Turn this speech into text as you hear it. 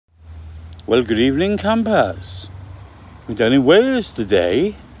Well, good evening, campers. We're down in Wales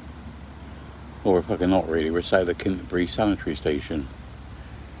today. Well, we're fucking not really. We're south of Kintbury sanitary station.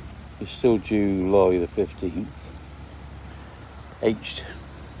 It's still July the 15th. Aged.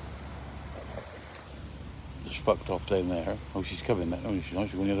 Just fucked off down there. Oh, she's coming now. No, she's not.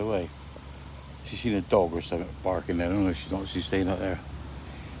 She's going the other way. She's seen a dog or something barking there. No, she's not. She's staying up there.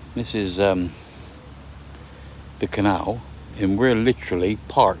 This is the canal. And we're literally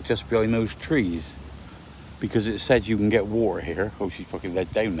parked just behind those trees because it said you can get water here. Oh, she's fucking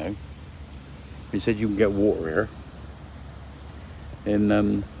led down now. It said you can get water here.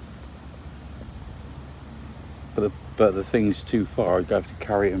 And but the thing's too far. I'd have to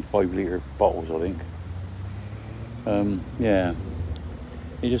carry it in 5-litre bottles, I think. Yeah,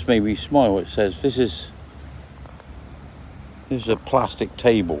 it just made me smile. It says this is a plastic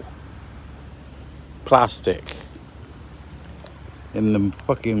table. Plastic. And the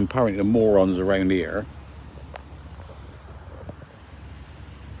fucking, apparently the morons around here.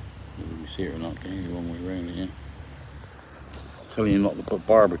 You can see it or not, can you? One way around here. Telling you not to put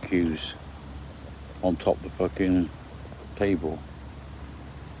barbecues on top of the fucking table.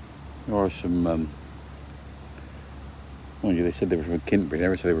 There are some, mind you, they said they were from Kintbury. They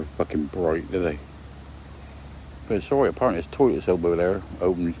never said they were fucking bright, did they? But it's alright, apparently there's toilets over there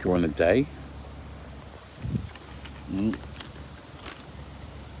open during the day.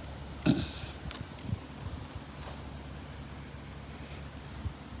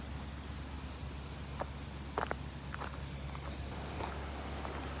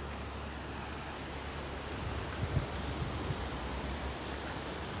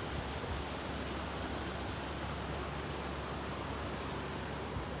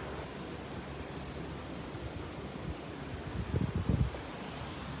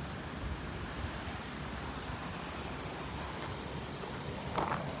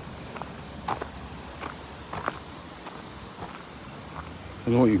 I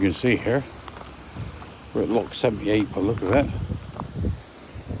don't know what you can see here. We're at lock 78 by the look of it.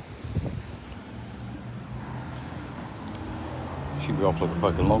 Should be off like a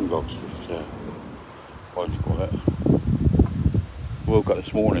fucking long dogs, what do you call it? Woke up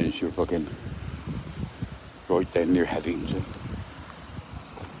this morning and she was fucking right down near Headings.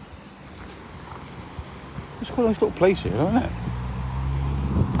 It's quite a nice little place here, isn't it?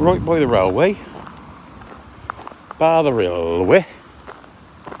 Right by the railway. By the railway.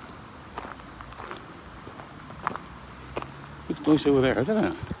 Looks nice over there, doesn't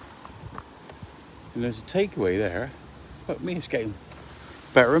it? And there's a takeaway there. Fuck me, it's getting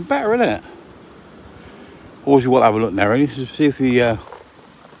better and better, isn't it? Always want to have a look now, and see if the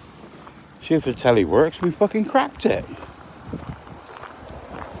telly works. We fucking cracked it.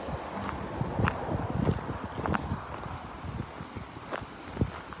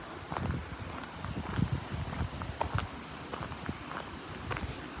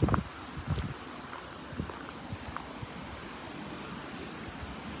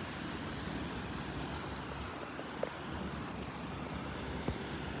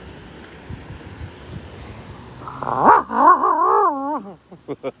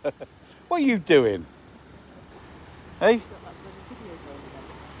 What are you doing? Hey?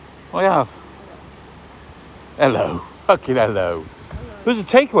 I have. Hello. Fucking hello. There's a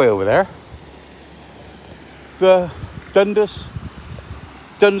takeaway over there. The Dundas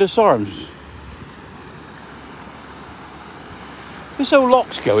Arms. This old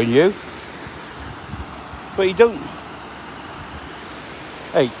lock's going, you. But you don't.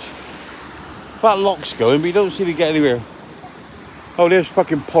 H. That lock's going, but you don't seem to get anywhere. Oh, there's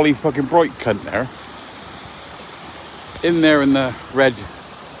fucking Polly fucking bright cunt there. In there in the red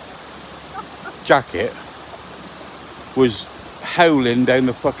jacket was howling down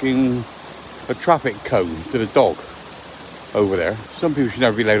the fucking traffic cone to the dog over there. Some people should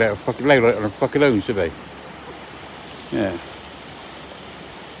never be laid out on their fucking own, should they? Yeah.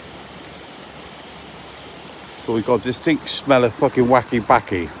 But we got a distinct smell of fucking wacky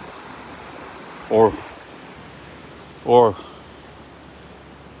backy. Or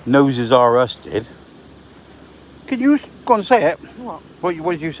noses are rusted. Can you go and say it? What?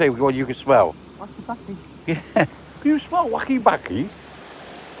 What did you say? What you could smell? Wacky backy. Yeah. Can you smell wacky backy?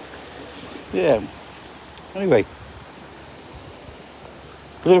 Yeah. Anyway.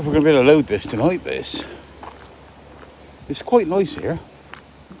 I don't know if we're going to be able to load this tonight, but it's quite nice here.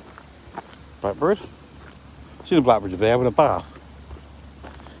 Blackbird. Seen a blackbird today having a bath.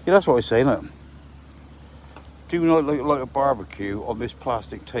 Yeah, that's what I was saying, look. Do not like a barbecue on this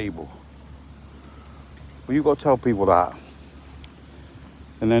plastic table. Well, you've got to tell people that.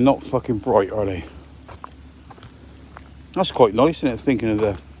 And they're not fucking bright, are they? That's quite nice, isn't it? Thinking of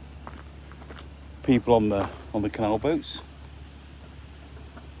people on the canal boats.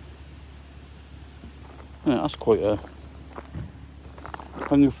 Yeah, that's quite a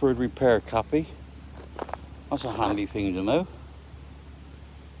Hungerford repair cappy. That's a handy thing to know.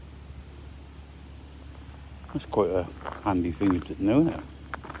 That's quite a handy thing to know now.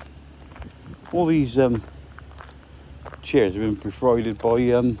 All these chairs have been provided by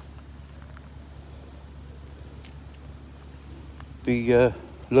the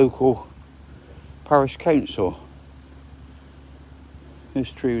local parish council.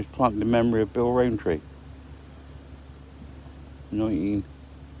 This tree was planted in memory of Bill Rowntree. 19...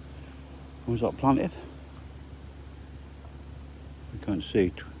 when was that planted? I can't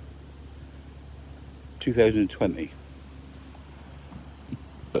see. 2020.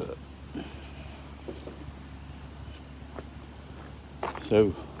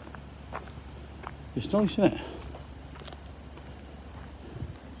 So it's nice, isn't it?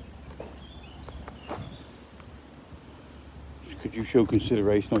 Could you show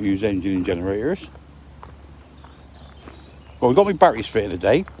consideration not use engine and generators? Well, we've got my batteries fitted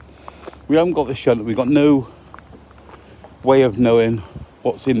today. We haven't got the shunt. We've got no way of knowing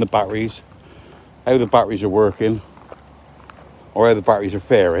what's in the batteries, how the batteries are working, or how the batteries are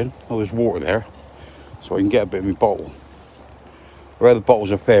faring. Oh, there's water there, so I can get a bit of my bottle. Or how the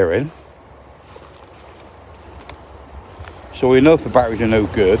bottles are faring. So we know if the batteries are no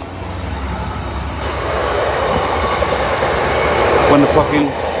good.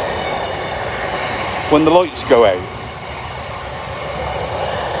 When the lights go out.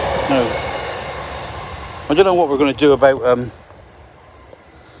 No. I don't know what we're going to do about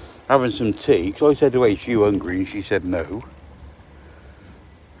having some tea, because I said to her, "Are you hungry?" and she said no.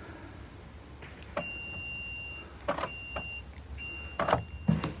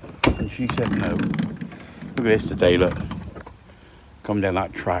 And she said no. Look at this today, look. Coming down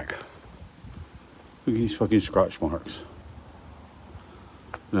that track. Look at these fucking scratch marks.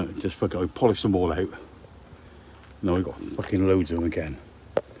 No, just fucking, I polished them all out. No, I got fucking loads of them again.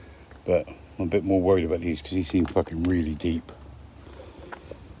 But I'm a bit more worried about these because these seem fucking really deep.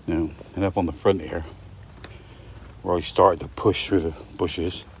 Now, and up on the front here, where I started to push through the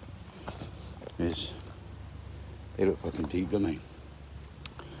bushes, they look fucking deep, don't they?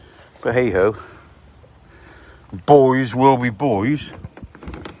 But hey ho, boys will be boys.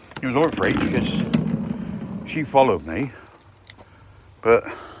 It was alright for H because she followed me. But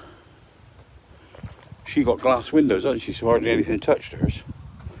she got glass windows, hasn't she? So hardly anything touched hers.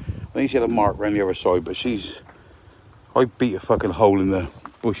 I think she had a mark around the other side, but I beat a fucking hole in the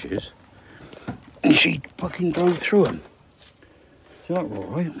bushes and she fucking drove through them. So that all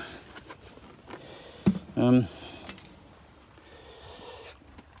right.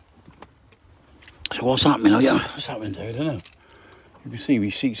 So what's happening? What's happening there? I don't know. You can see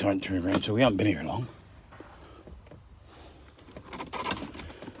these seats aren't turning around, so we haven't been here long.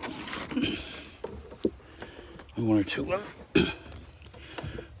 One or two.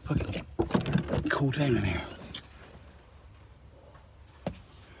 Fucking cool down in here.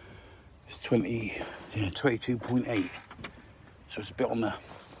 It's 22.8. So it's a bit on the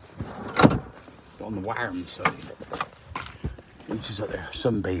warm side. He's just out there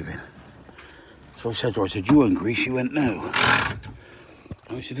sunbathing. So I said to her, I said, "You hungry?" She went, "No." I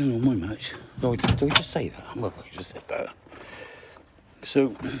said, "I don't know my much." Do I just say that? Well, I just said that.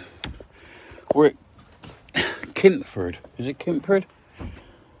 So we're at Kintbury. Is it Kintbury?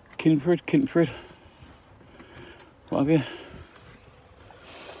 Kintbury. What have you?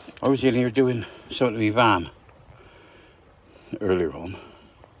 I was in here doing something to my van earlier on,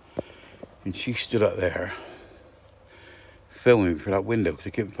 and she stood up there filming for that window because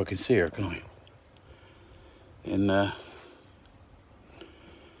I couldn't fucking see her, can I? And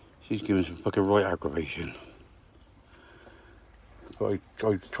she's giving some fucking right aggravation. But I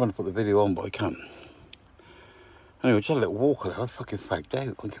was trying to put the video on, but I can't. Anyway, just had a little walk there. I fucking fagged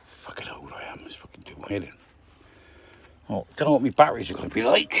out. I get fucking old I am. Just fucking do my head in. Oh, don't know what my batteries are going to be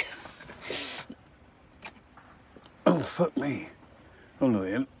like. Oh, fuck me. Oh, no,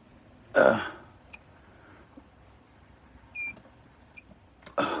 him.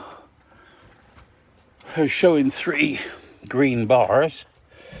 They're showing 3 green bars,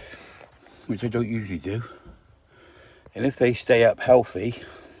 which I don't usually do. And if they stay up healthy,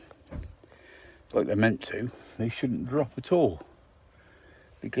 like they're meant to, they shouldn't drop at all.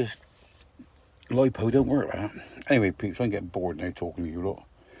 Because lipo don't work like that. Anyway, peeps, I'm getting bored now talking to you lot.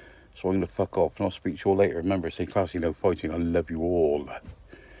 So I'm going to fuck off and I'll speak to you all later. Remember, stay classy, no fighting. I love you all.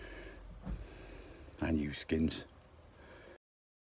 And you skins.